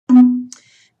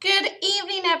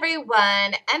everyone,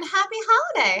 and happy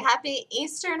holiday. Happy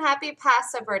Easter and happy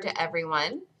Passover to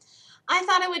everyone. I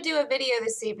thought I would do a video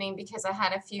this evening because I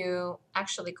had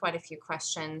actually quite a few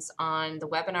questions on the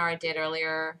webinar I did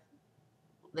earlier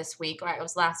this week, or it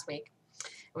was last week.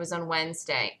 It was on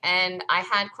Wednesday. And I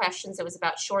had questions. It was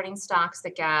about shorting stocks,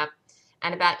 the gap,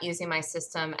 and about using my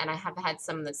system. And I have had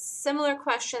some of the similar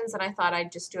questions, and I thought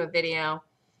I'd just do a video.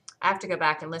 I have to go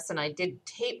back and listen. I did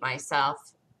tape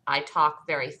myself. I talk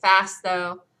very fast,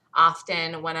 though,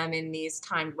 often when I'm in these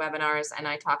timed webinars, and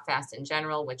I talk fast in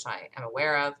general, which I am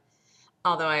aware of,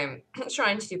 although I'm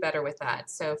trying to do better with that.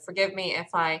 So forgive me if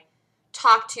I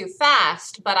talk too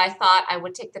fast, but I thought I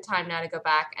would take the time now to go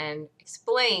back and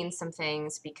explain some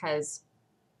things because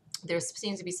there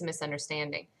seems to be some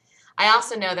misunderstanding. I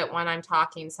also know that when I'm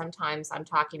talking, sometimes I'm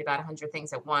talking about 100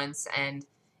 things at once, and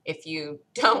if you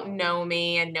don't know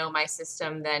me and know my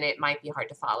system, then it might be hard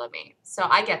to follow me. So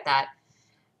I get that.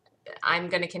 I'm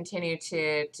going to continue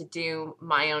to do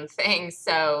my own thing,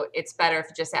 so it's better if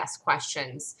you just ask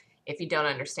questions if you don't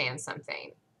understand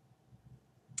something.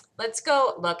 Let's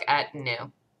go look at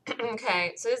new.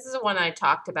 Okay, so this is the one I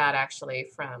talked about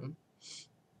actually from,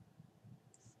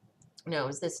 no, it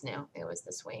was this new. It was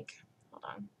this week. Hold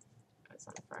on. It was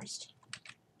on the first.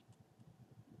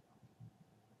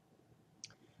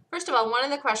 First of all, one of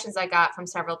the questions I got from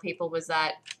several people was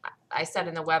that I said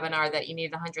in the webinar that you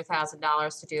needed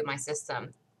 $100,000 to do my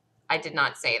system. I did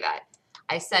not say that.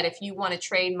 I said if you want to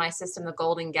trade my system, the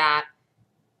Golden Gap,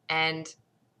 and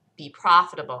be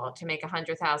profitable to make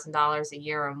 $100,000 a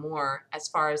year or more as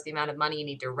far as the amount of money you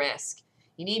need to risk,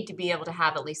 you need to be able to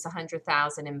have at least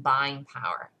 $100,000 in buying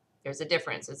power. There's a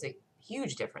difference. There's a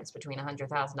huge difference between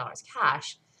 $100,000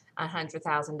 cash and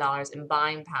 $100,000 in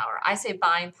buying power. I say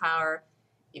buying power.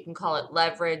 You can call it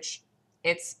leverage.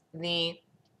 It's the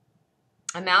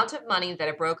amount of money that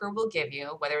a broker will give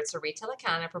you, whether it's a retail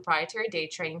account, a proprietary day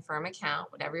trading firm account,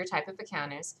 whatever your type of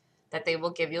account is, that they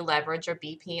will give you leverage or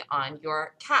BP on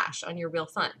your cash, on your real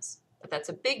funds. But that's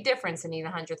a big difference in needing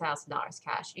 $100,000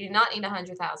 cash. You do not need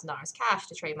 $100,000 cash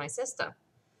to trade my system.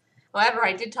 However,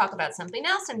 I did talk about something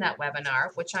else in that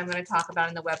webinar, which I'm going to talk about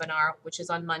in the webinar, which is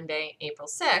on Monday, April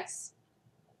 6th,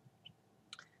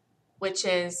 which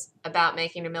is about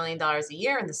making $1 million a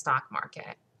year in the stock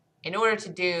market. In order to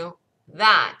do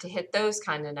that, to hit those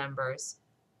kind of numbers,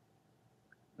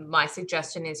 my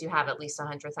suggestion is you have at least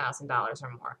 $100,000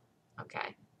 or more.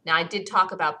 Okay. Now, I did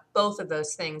talk about both of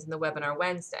those things in the webinar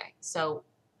Wednesday, so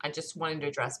I just wanted to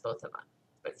address both of them.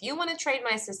 But if you want to trade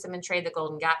my system and trade the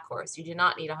Golden Gap course, you do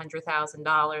not need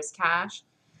 $100,000 cash.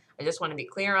 I just want to be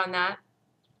clear on that.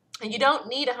 And you don't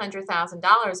need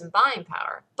 $100,000 in buying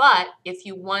power. But if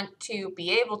you want to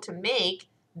be able to make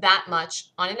that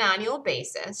much on an annual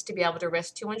basis, to be able to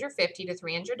risk $250 to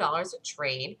 $300 a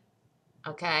trade,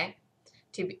 okay,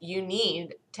 you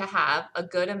need to have a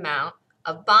good amount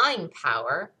of buying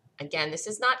power. Again, this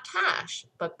is not cash,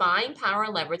 but buying power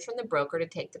and leverage from the broker to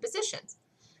take the positions.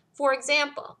 For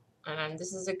example, and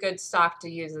this is a good stock to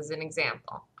use as an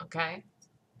example, okay?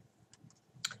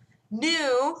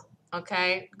 New,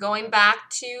 okay, going back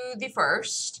to the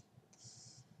first,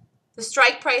 the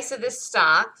strike price of this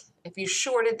stock, if you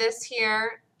shorted this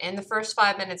here in the first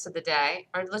 5 minutes of the day,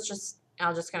 or I'm just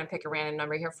going to pick a random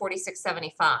number here,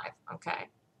 46.75, okay?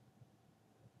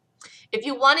 If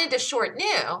you wanted to short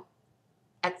new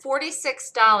at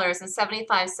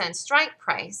 $46.75 strike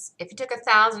price, if you took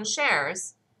 1,000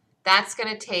 shares, that's going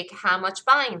to take how much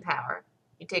buying power?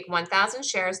 You take 1,000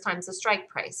 shares times the strike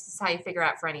price. This is how you figure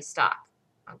out for any stock,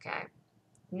 okay?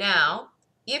 Now,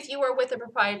 if you are with a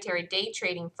proprietary day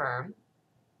trading firm,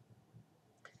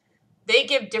 they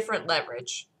give different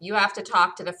leverage. You have to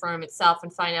talk to the firm itself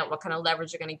and find out what kind of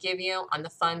leverage they're going to give you on the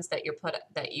funds that you put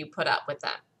up with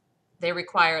them. They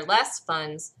require less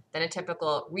funds than a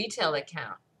typical retail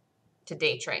account to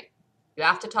day trade. You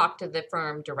have to talk to the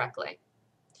firm directly.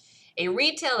 A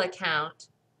retail account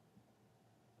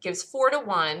gives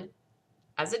 4-to-1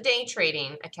 as a day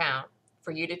trading account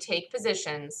for you to take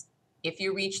positions if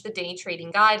you reach the day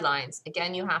trading guidelines.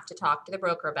 Again, you have to talk to the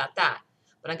broker about that.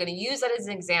 But I'm going to use that as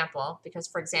an example because,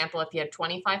 for example, if you had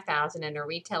 $25,000 in a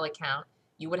retail account,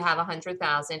 you would have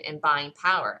 $100,000 in buying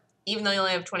power, even though you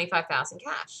only have $25,000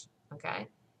 cash. Okay,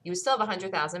 you would still have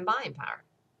 $100,000 buying power.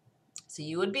 So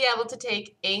you would be able to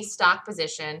take a stock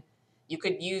position. You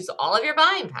could use all of your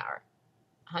buying power,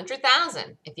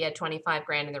 $100,000 if you had 25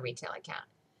 grand in the retail account,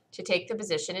 to take the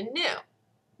position in new.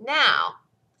 Now,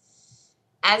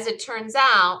 as it turns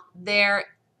out, there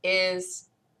is,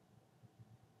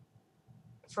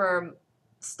 for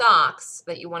stocks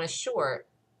that you want to short,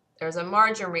 there's a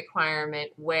margin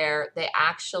requirement where they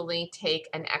actually take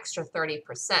an extra 30%.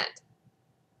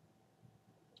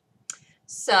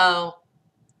 So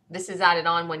this is added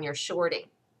on when you're shorting,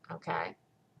 okay?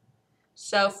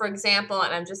 So for example,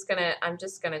 and I'm just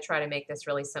gonna try to make this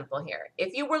really simple here.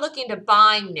 If you were looking to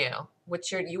buy new,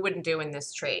 which you wouldn't do in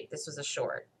this trade, this was a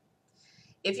short.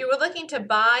 If you were looking to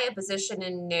buy a position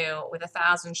in new with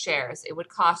 1,000 shares, it would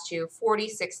cost you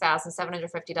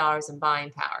 $46,750 in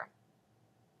buying power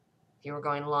if you were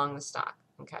going long the stock,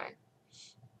 okay?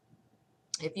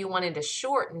 If you wanted to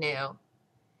short new,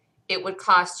 it would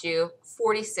cost you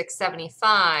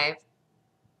 $46.75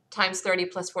 times 30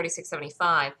 plus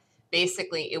 $46.75.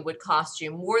 Basically, it would cost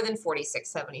you more than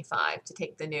 $46.75 to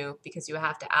take the new because you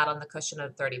have to add on the cushion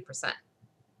of 30%,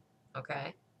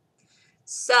 okay?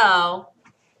 So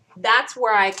that's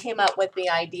where I came up with the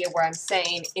idea where I'm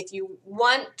saying if you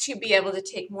want to be able to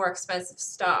take more expensive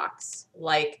stocks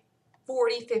like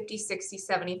 $40, $50,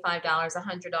 $60, $75,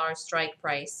 $100 strike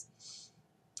price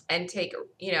and take,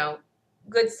 you know,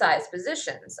 good size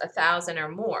positions, 1,000 or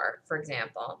more, for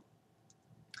example,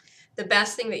 the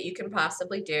best thing that you can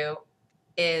possibly do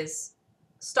is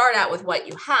start out with what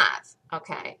you have,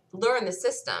 okay? Learn the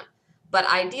system. But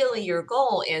ideally, your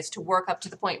goal is to work up to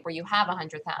the point where you have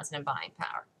 100,000 in buying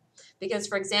power. Because,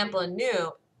 for example, in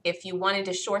new, if you wanted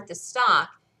to short the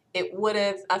stock, it would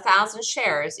have 1,000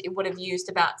 shares. It would have used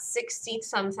about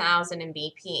 60-some thousand in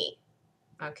BP,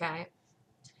 okay,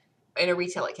 in a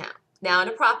retail account. Now, in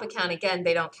a prop account, again,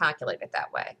 they don't calculate it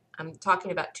that way. I'm talking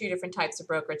about two different types of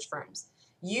brokerage firms.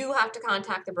 You have to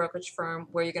contact the brokerage firm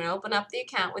where you're going to open up the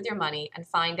account with your money and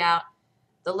find out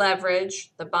the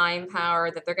leverage, the buying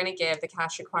power that they're going to give, the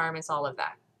cash requirements, all of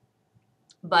that.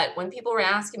 But when people were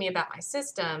asking me about my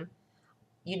system,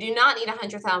 you do not need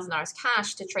 $100,000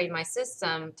 cash to trade my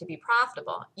system to be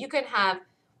profitable. You can have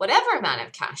whatever amount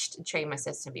of cash to trade my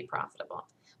system to be profitable.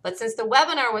 But since the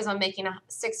webinar was on making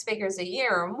 6 figures a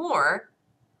year or more,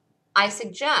 I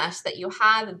suggest that you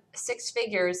have 6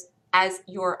 figures as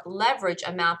your leverage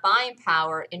amount buying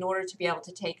power in order to be able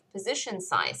to take position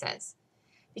sizes.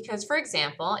 Because, for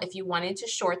example, if you wanted to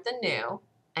short the new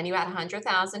and you had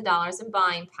 $100,000 in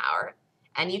buying power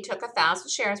and you took 1,000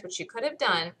 shares, which you could have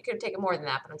done, you could have taken more than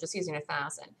that, but I'm just using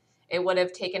 1,000. It would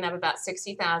have taken up about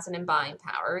 60,000 in buying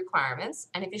power requirements.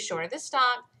 And if you shorted the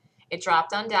stock, it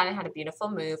dropped on down and had a beautiful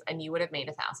move, and you would have made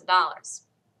 $1,000.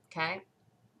 Okay,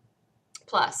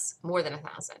 plus more than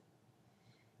 1,000.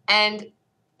 And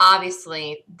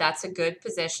obviously, that's a good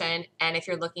position. And if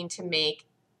you're looking to make,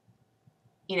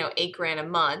 you know, $8,000 a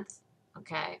month,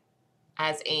 okay,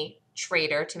 as a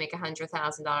trader to make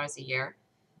 $100,000 a year,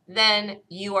 then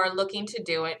you are looking to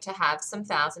do it to have some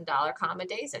 $1,000 common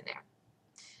days in there.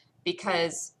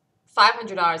 Because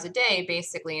 $500 a day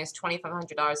basically is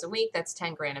 $2,500 a week. That's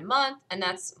 $10,000 a month, and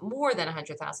that's more than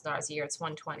 $100,000 a year. It's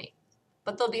 $120,000.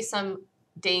 But there'll be some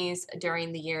days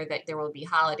during the year that there will be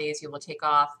holidays you will take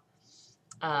off,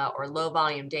 or low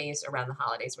volume days around the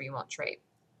holidays where you won't trade.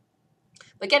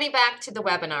 But getting back to the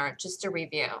webinar, just to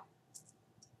review.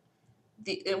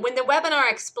 When the webinar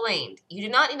explained, you do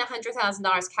not need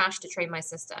 $100,000 cash to trade my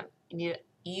system.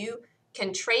 You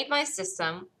can trade my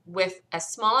system with a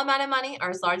small amount of money or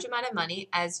as large amount of money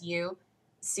as you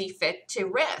see fit to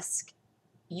risk.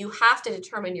 You have to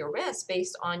determine your risk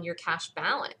based on your cash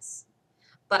balance.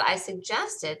 But I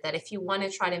suggested that if you want to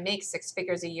try to make 6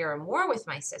 figures a year or more with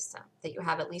my system, that you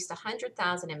have at least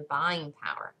 $100,000 in buying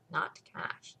power, not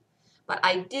cash. But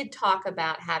I did talk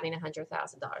about having $100,000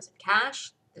 in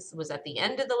cash. This was at the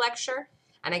end of the lecture.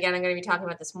 And again, I'm going to be talking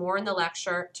about this more in the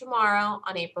lecture tomorrow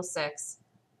on April 6th,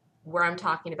 where I'm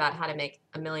talking about how to make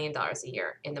 $1 million a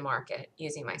year in the market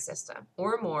using my system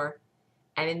or more.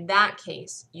 And in that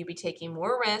case, you'd be taking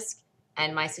more risk.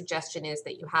 And my suggestion is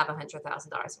that you have $100,000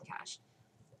 in cash.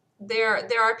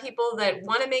 There are people that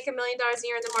want to make $1 million a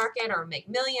year in the market or make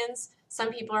millions.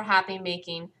 Some people are happy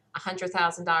making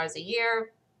 $100,000 a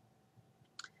year.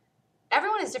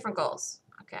 Everyone has different goals,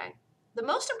 okay? The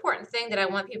most important thing that I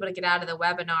want people to get out of the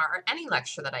webinar or any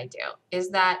lecture that I do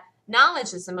is that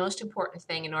knowledge is the most important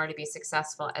thing in order to be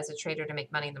successful as a trader to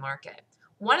make money in the market.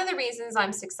 One of the reasons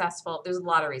I'm successful, there's a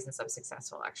lot of reasons I'm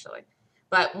successful actually,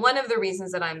 but one of the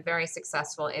reasons that I'm very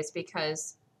successful is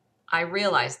because I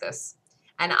realized this.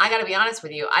 And I got to be honest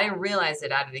with you, I didn't realize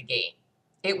it out of the gate.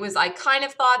 I kind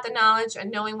of thought the knowledge and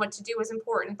knowing what to do was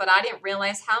important, but I didn't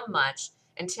realize how much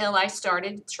until I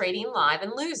started trading live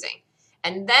and losing.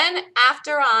 And then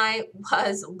after I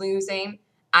was losing,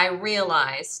 I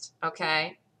realized,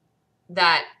 okay,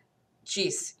 that,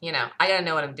 geez, you know, I got to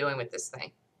know what I'm doing with this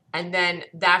thing. And then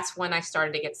that's when I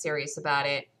started to get serious about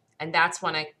it. And that's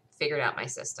when I figured out my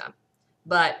system.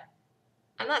 But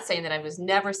I'm not saying that I was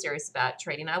never serious about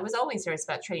trading. I was always serious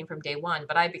about trading from day one,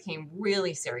 but I became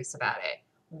really serious about it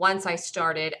once I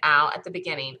started out at the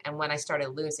beginning and when I started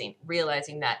losing,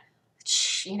 realizing that,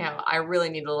 I really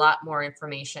needed a lot more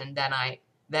information than I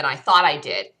thought I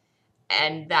did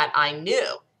and that I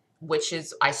knew, which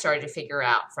is I started to figure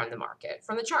out from the market,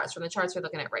 from the charts we're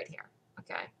looking at right here.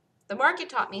 Okay. The market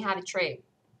taught me how to trade.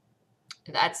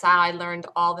 That's how I learned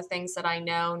all the things that I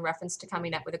know in reference to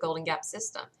coming up with a Golden Gap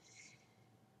system.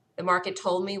 The market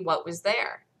told me what was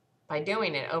there by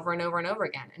doing it over and over and over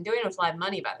again, and doing it with live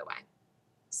money, by the way.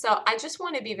 So I just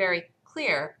want to be very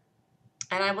clear,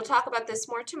 and I will talk about this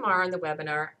more tomorrow in the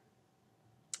webinar.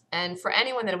 And for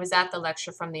anyone that was at the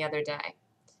lecture from the other day,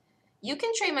 you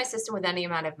can trade my system with any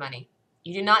amount of money.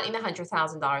 You do not need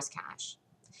 $100,000 cash.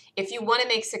 If you want to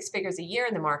make 6 figures a year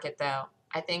in the market, though,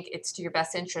 I think it's to your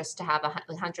best interest to have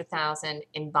 $100,000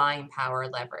 in buying power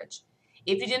leverage.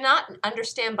 If you do not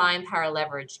understand buying power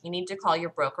leverage, you need to call your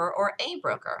broker or a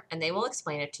broker, and they will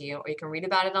explain it to you, or you can read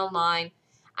about it online.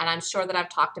 And I'm sure that I've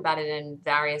talked about it in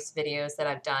various videos that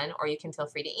I've done, or you can feel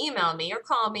free to email me or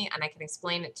call me, and I can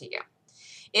explain it to you.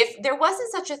 If there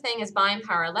wasn't such a thing as buying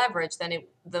power leverage, then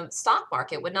the stock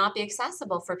market would not be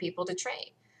accessible for people to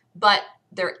trade. But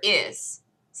there is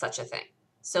such a thing.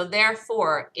 So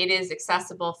therefore, it is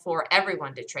accessible for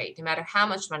everyone to trade, no matter how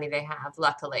much money they have,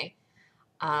 luckily,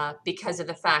 because of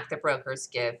the fact that brokers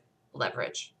give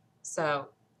leverage. So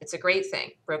it's a great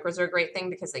thing. Brokers are a great thing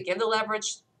because they give the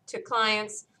leverage to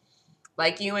clients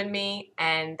like you and me,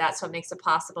 and that's what makes it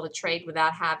possible to trade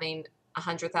without having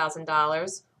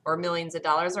 $100,000 or millions of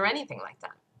dollars or anything like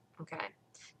that. Okay.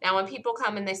 Now, when people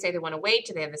come and they say they want to wait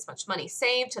till they have this much money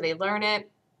saved, till they learn it,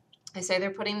 I say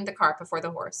they're putting the cart before the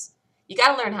horse. You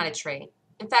got to learn how to trade.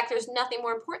 In fact, there's nothing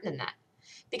more important than that.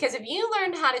 Because if you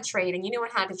learned how to trade and you know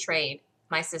how to trade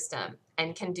my system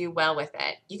and can do well with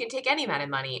it, you can take any amount of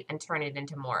money and turn it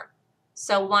into more.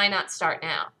 So why not start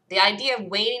now? The idea of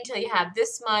waiting till you have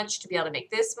this much to be able to make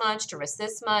this much, to risk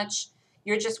this much,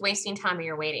 you're just wasting time and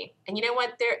you're waiting. And you know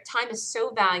what? Time is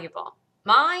so valuable.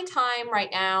 My time right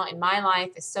now in my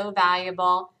life is so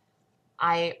valuable,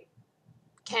 I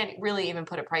can't really even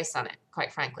put a price on it,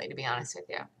 quite frankly, to be honest with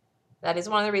you. That is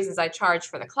one of the reasons I charge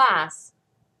for the class.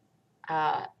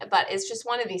 But it's just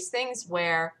one of these things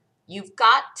where you've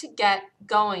got to get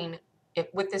going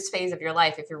with this phase of your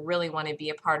life if you really want to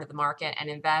be a part of the market and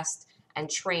invest and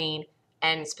train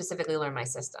and specifically learn my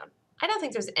system. I don't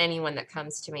think there's anyone that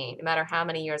comes to me, no matter how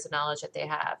many years of knowledge that they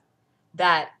have,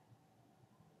 that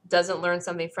doesn't learn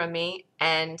something from me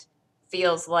and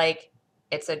feels like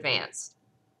it's advanced.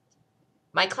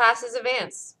 My class is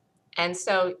advanced. And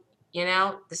so,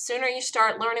 the sooner you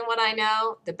start learning what I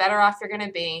know, the better off you're going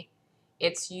to be.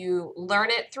 It's you learn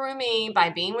it through me by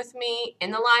being with me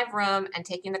in the live room and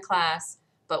taking the class.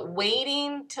 But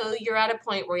waiting till you're at a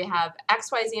point where you have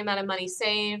XYZ amount of money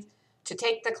saved to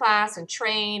take the class and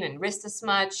train and risk this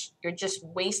much, you're just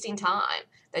wasting time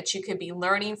that you could be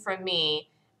learning from me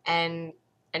and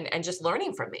just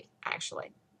learning from me,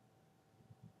 actually.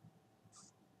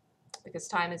 Because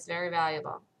time is very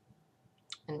valuable.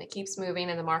 And it keeps moving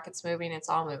and the market's moving. It's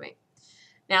all moving.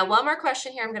 Now, one more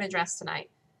question here I'm going to address tonight.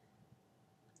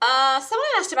 Someone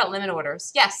asked about limit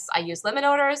orders. Yes, I use limit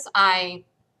orders. I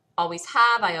always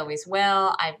have. I always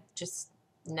will. I've just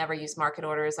never used market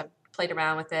orders. I've played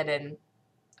around with it and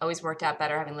always worked out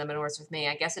better having limit orders with me.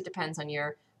 I guess it depends on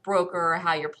your broker or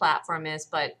how your platform is,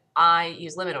 but I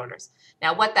use limit orders.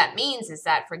 Now, what that means is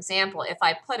that, for example, if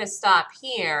I put a stop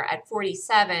here at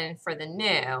 47 for the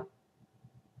new,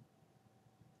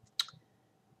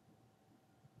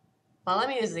 well, let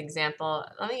me use the example.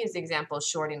 Let me use the example of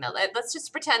shorting it. Let's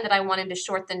just pretend that I wanted to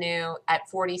short the new at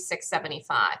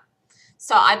 46.75.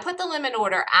 So I put the limit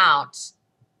order out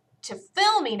to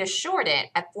fill me to short it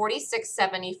at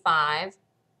 46.75,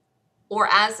 or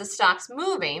as the stock's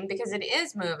moving, because it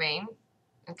is moving,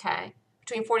 okay,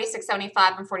 between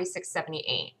 46.75 and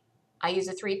 46.78. I use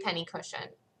a 3-penny cushion.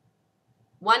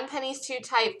 1 penny's too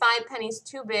tight, 5 pennies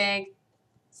too big,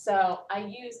 so I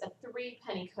use a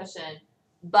 3-penny cushion.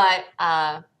 But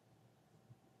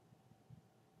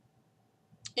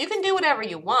you can do whatever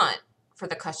you want for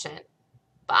the cushion,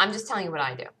 but I'm just telling you what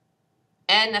I do.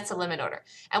 And that's a limit order.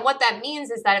 And what that means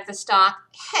is that if the stock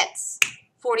hits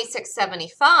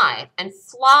 46.75 and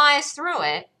flies through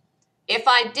it, if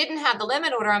I didn't have the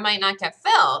limit order, I might not get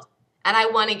filled, and I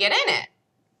want to get in it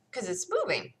because it's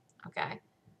moving, okay?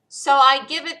 So I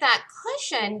give it that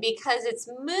cushion because it's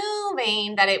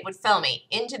moving that it would fill me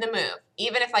into the move.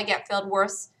 Even if I get filled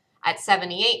worse at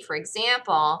 78, for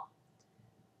example,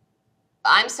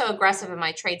 I'm so aggressive in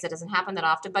my trades, it doesn't happen that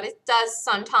often, but it does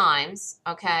sometimes,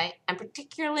 okay? And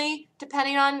particularly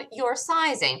depending on your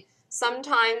sizing.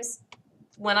 Sometimes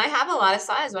when I have a lot of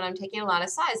size, when I'm taking a lot of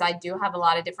size, I do have a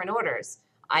lot of different orders.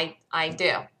 I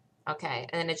do. Okay,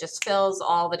 and then it just fills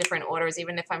all the different orders.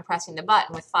 Even if I'm pressing the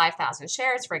button with 5,000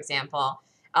 shares, for example,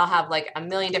 I'll have like a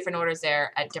million different orders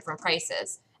there at different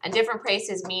prices. And different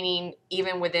prices meaning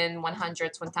even within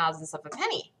 100s, 1,000ths of a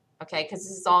penny. Okay, because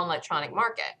this is all an electronic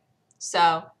market.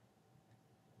 So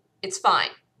it's fine.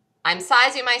 I'm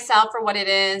sizing myself for what it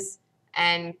is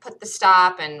and put the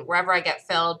stop and wherever I get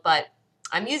filled, but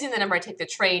I'm using the number I take the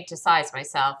trade to size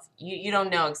myself. You don't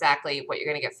know exactly what you're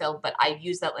going to get filled, but I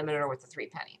use that limit order with the 3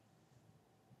 penny.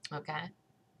 Okay?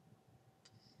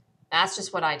 That's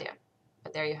just what I do.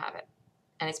 But there you have it.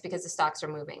 And it's because the stocks are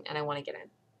moving and I want to get in.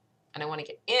 And I want to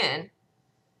get in and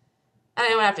I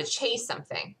don't have to chase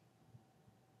something.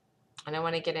 And I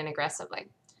want to get in aggressively.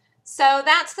 So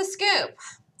that's the scoop.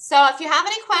 So if you have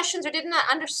any questions or did not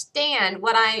understand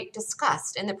what I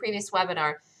discussed in the previous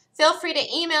webinar, feel free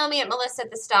to email me at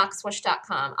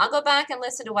melissa@thestockswoosh.com. I'll go back and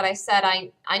listen to what I said.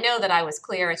 I know that I was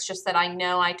clear. It's just that I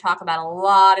know I talk about a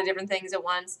lot of different things at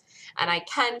once, and I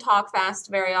can talk fast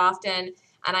very often.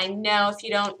 And I know if you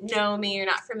don't know me, you're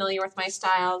not familiar with my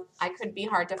style, I could be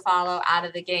hard to follow out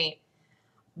of the gate.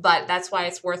 But that's why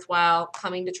it's worthwhile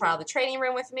coming to Trial the Trading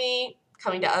Room with me,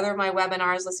 coming to other of my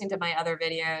webinars, listening to my other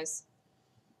videos.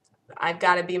 I've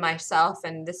got to be myself,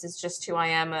 and this is just who I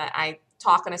am. I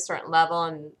talk on a certain level,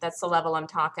 and that's the level I'm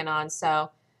talking on.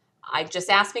 So I just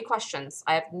ask me questions.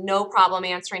 I have no problem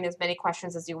answering as many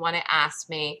questions as you want to ask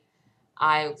me.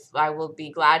 I will be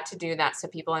glad to do that so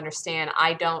people understand.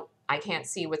 I can't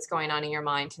see what's going on in your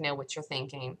mind to know what you're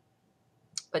thinking.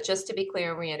 But just to be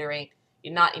clear and reiterate,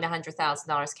 you do not need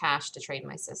 $100,000 cash to trade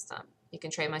my system. You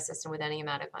can trade my system with any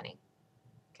amount of money.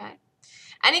 Okay?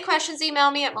 Any questions,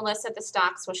 email me at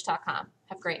melissa@thestockswoosh.com.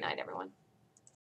 Have a great night, everyone.